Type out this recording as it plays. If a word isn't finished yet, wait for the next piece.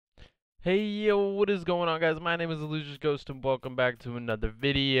Hey yo, what is going on, guys? My name is Illusion's Ghost and welcome back to another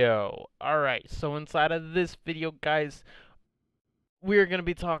video. Alright, so inside of this video, guys, we're gonna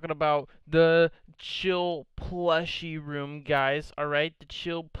be talking about the chill plushie room, guys. Alright, the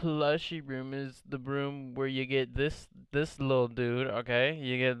chill plushie room is the room where you get this little dude, okay?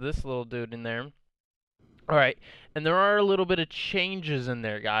 You get this little dude in there. Alright, and there are a little bit of changes in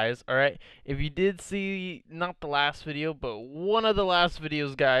there, guys, alright? If you did see, not the last video, but one of the last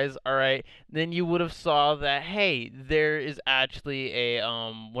videos, guys, alright, then you would have saw that, hey, there is actually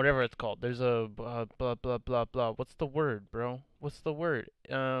a, whatever it's called. There's a, blah, blah, blah, blah. What's the word, bro? What's the word?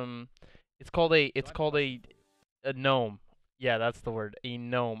 It's called a gnome. Yeah, that's the word. A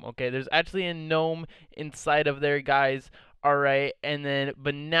gnome. Okay, there's actually a gnome inside of there, guys. All right, and then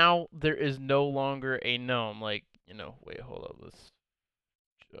but now there is no longer a gnome. Like, wait, hold up. Let's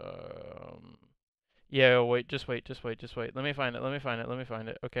um yeah, wait, just wait. Let me find it. Let me find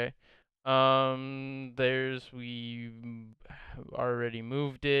it. Okay. We already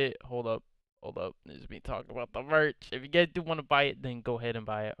moved it. Hold up. Hold up. This is me talking about the merch. If you guys do want to buy it, then go ahead and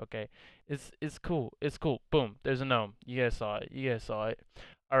buy it. Okay. It's cool. It's cool. Boom. There's a gnome. You guys saw it. You guys saw it.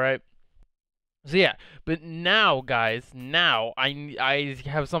 All right. So yeah, but now, guys, now I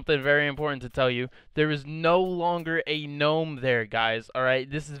have something very important to tell you. There is no longer a gnome there, guys. All right,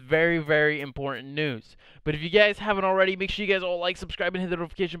 this is very, very important news. But if you guys haven't already, make sure you guys all like, subscribe, and hit the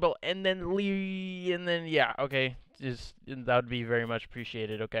notification bell, and then leave, and then yeah, okay, just that would be very much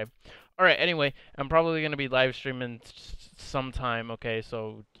appreciated. Okay. All right. Anyway, I'm probably gonna be live streaming sometime. Okay,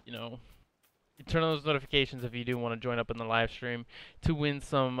 so turn on those notifications if you do want to join up in the live stream to win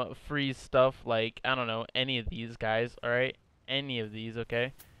some free stuff like, I don't know, any of these guys, alright? Any of these,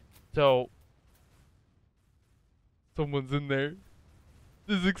 okay? So, someone's in there.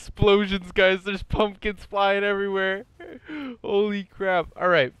 There's explosions, guys. There's pumpkins flying everywhere. Holy crap.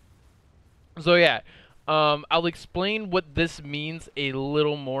 Alright. So, yeah. I'll explain what this means a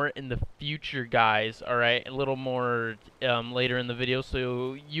little more in the future, guys. All right, a little more later in the video.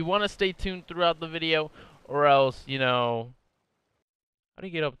 So you want to stay tuned throughout the video, or else, how do you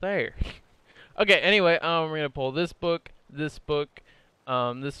get up there? Okay. Anyway, we're gonna pull this book, this one,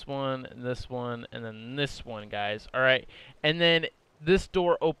 and then this one, guys. All right, and then this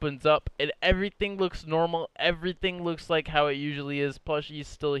door opens up and everything looks normal. Everything looks like how it usually is. Plushie's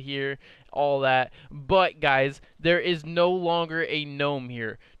still here, all that. But guys, there is no longer a gnome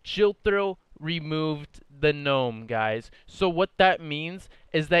here. Chill Thrill removed the gnome, guys. So what that means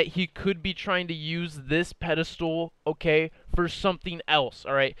is that he could be trying to use this pedestal, okay, for something else,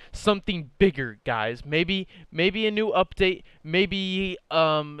 all right? Something bigger, guys. Maybe a new update, maybe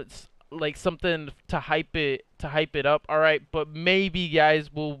like something to hype it up, all right? But maybe, guys,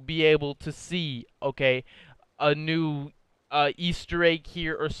 we'll be able to see, okay, a new Easter egg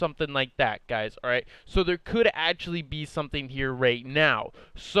here or something like that, guys, all right? So there could actually be something here right now.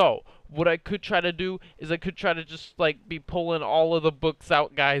 So what I could try to do is I could try to just like be pulling all of the books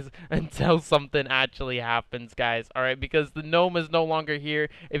out, guys, until something actually happens, guys, all right? Because the gnome is no longer here.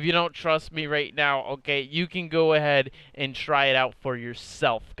 If you don't trust me right now, okay, you can go ahead and try it out for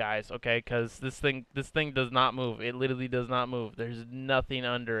yourself, guys, okay? Because this thing does not move. It literally does not move. There's nothing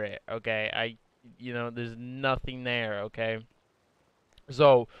under it, okay? There's nothing there, okay?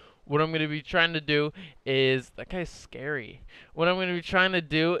 So, what I'm going to be trying to do is, that guy's scary. What I'm going to be trying to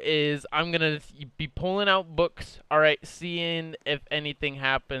do is, I'm going to be pulling out books, alright, seeing if anything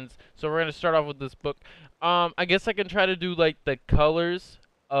happens. So, we're going to start off with this book. I guess I can try to do, like, the colors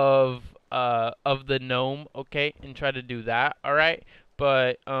of the gnome, okay, and try to do that, alright?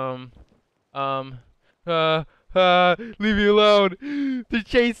 But, um, uh, leave me alone. They're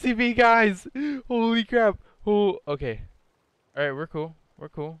chasing me, guys. Holy crap. Oh, okay. Alright, we're cool. We're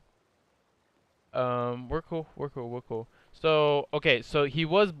cool. We're cool. So, okay, so he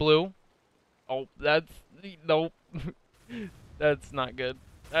was blue. Oh, nope. That's not good.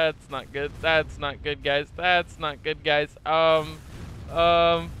 That's not good. That's not good, guys. That's not good, guys.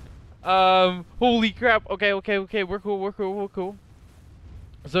 Holy crap. Okay. We're cool.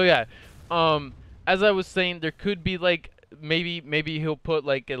 So yeah, as I was saying, there could be like maybe he'll put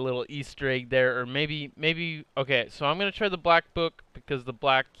like a little Easter egg there, or maybe okay. So I'm gonna try the black book because the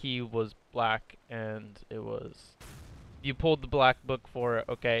black key was black and it was you pulled the black book for it,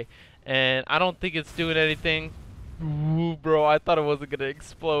 okay? And I don't think it's doing anything. Ooh, bro, I thought it wasn't gonna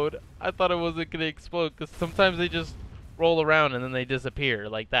explode. I thought it wasn't gonna explode because sometimes they just roll around and then they disappear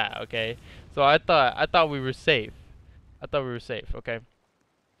like that, okay? So I thought we were safe. I thought we were safe, okay?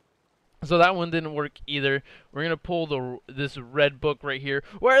 So that one didn't work either. We're gonna pull this red book right here.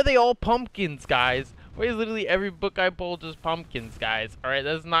 Why are they all pumpkins, guys? Why is literally every book I pull just pumpkins, guys? Alright,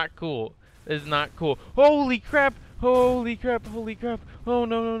 that's not cool. That is not cool. Holy crap! Holy crap! Holy crap! Oh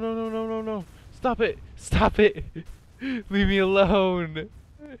no no no no no no no! Stop it! Stop it! Leave me alone!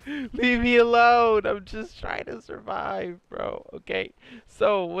 Leave me alone! I'm just trying to survive, bro. Okay.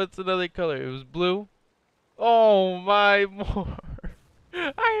 So, what's another color? It was blue. Oh my more!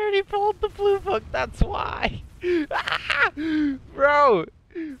 I already pulled the blue book. That's why. Ah! Bro,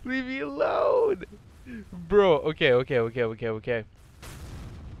 leave me alone. Bro, okay, okay, okay, okay, okay.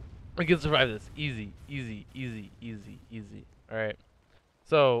 We can survive this. Easy, easy, easy, easy, easy. All right.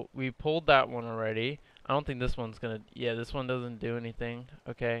 So we pulled that one already. I don't think this one's gonna. Yeah, this one doesn't do anything.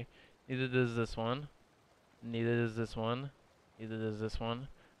 Okay. Neither does this one. Neither does this one. Neither does this one.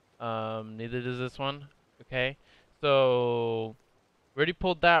 Neither does this one. Okay. So we already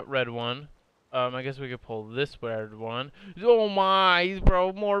pulled that red one. I guess we could pull this red one. Oh my,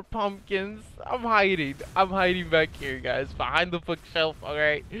 bro, more pumpkins. I'm hiding. I'm hiding back here, guys, behind the bookshelf. All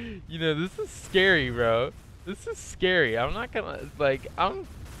right. You know, this is scary, bro. This is scary. I'm not gonna like. I'm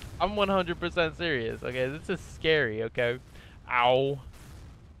 100% serious. Okay, this is scary. Okay. Ow.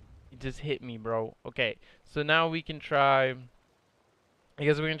 You just hit me, bro. Okay. So now we can try. I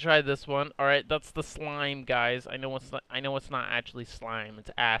guess we can try this one. All right, that's the slime, guys. I know it's not actually slime.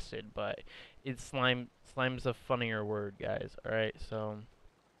 It's acid, but it's slime. Slime's a funnier word, guys. All right, so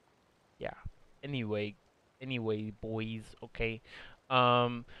yeah. Anyway, boys. Okay.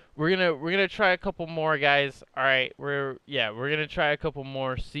 We're gonna try a couple more, guys. All right, we're gonna try a couple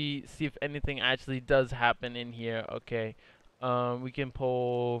more. See if anything actually does happen in here. Okay. We can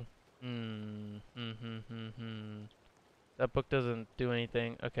pull. That book doesn't do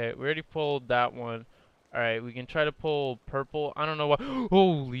anything. Okay, we already pulled that one. Alright, we can try to pull purple. I don't know what.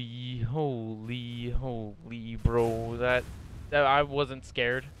 Holy, bro. That I wasn't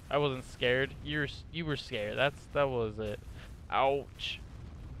scared. I wasn't scared. You were scared. That was it. Ouch.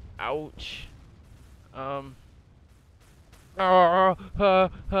 Ouch. Ah,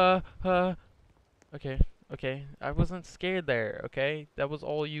 Okay, okay. I wasn't scared there, okay? That was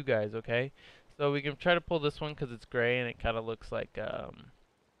all you guys, okay? So we can try to pull this one because it's gray and it kind of looks like,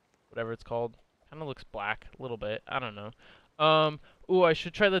 whatever it's called. Kind of looks black a little bit. I don't know. Ooh, I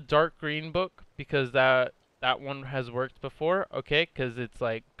should try the dark green book because that one has worked before, okay? Because it's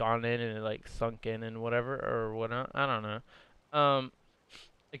like gone in and it like sunk in and whatever or whatnot. I don't know.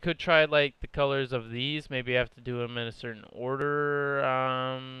 I could try like the colors of these. Maybe I have to do them in a certain order.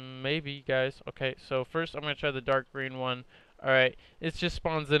 Maybe, guys. Okay, so first I'm gonna try the dark green one. All right, it just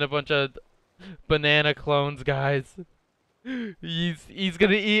spawns in a bunch of banana clones, guys. He's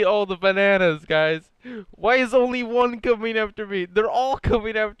gonna eat all the bananas, guys. Why is only one coming after me? They're all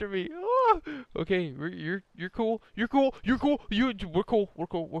coming after me. Ah! Okay, you're cool. You're cool. You're cool. We're cool. We're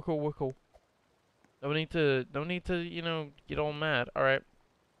cool. We're cool. We're cool. Don't need to you know get all mad. All right.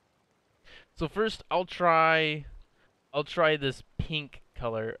 So first I'll try this pink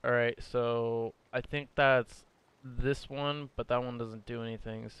color. All right. So I think that's this one, but that one doesn't do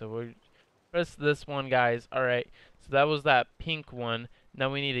anything. So we press this one, guys. All right. So that was that pink one. Now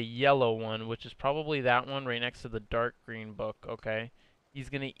we need a yellow one, which is probably that one right next to the dark green book. Okay. He's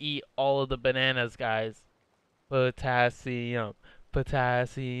gonna eat all of the bananas, guys. Potassium,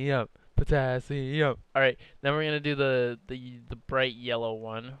 potassium, potassium. All right, now we're gonna do the bright yellow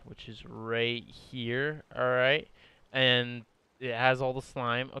one, which is right here. All right, and it has all the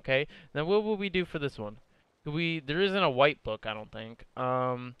slime. Okay, now what will we do for this one? There isn't a white book, I don't think.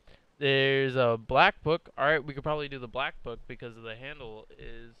 There's a black book. All right, we could probably do the black book because the handle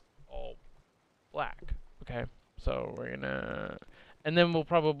is all black. Okay, so we're gonna, and then we'll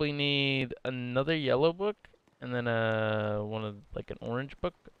probably need another yellow book, and then one of like an orange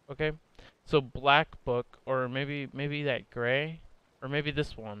book. Okay, so black book, or maybe that gray, or maybe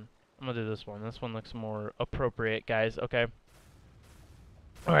this one. I'm gonna do this one. This one looks more appropriate, guys. Okay.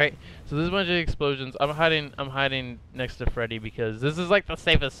 All right, so there's a bunch of explosions. I'm hiding next to Freddy because this is like the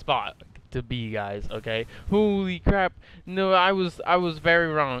safest spot to be, guys. Okay. Holy crap! No, I was very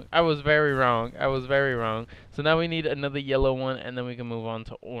wrong. I was very wrong. I was very wrong. So now we need another yellow one, and then we can move on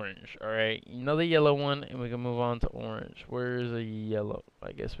to orange. All right, another yellow one, and we can move on to orange. Where's a yellow?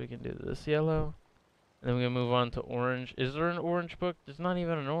 I guess we can do this yellow, and then we can move on to orange. Is there an orange book? There's not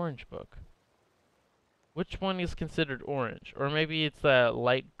even an orange book. Which one is considered orange? Or maybe it's that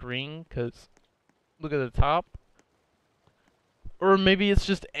light green, because look at the top. Or maybe it's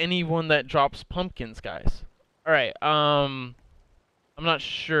just anyone that drops pumpkins, guys. Alright, I'm not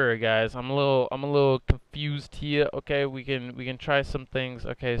sure, guys. I'm a little confused here. Okay, we can try some things.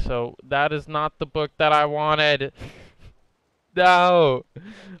 Okay, so that is not the book that I wanted. No.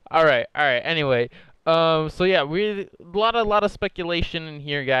 Alright, anyway. So yeah, we a lot of speculation in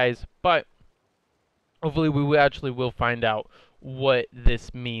here, guys, but hopefully we will find out what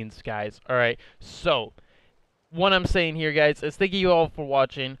this means, guys. All right. So what I'm saying here, guys, is thank you all for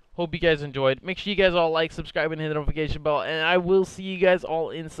watching. Hope you guys enjoyed. Make sure you guys all like, subscribe, and hit the notification bell. And I will see you guys all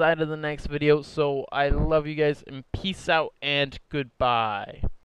inside of the next video. So I love you guys, and peace out and goodbye.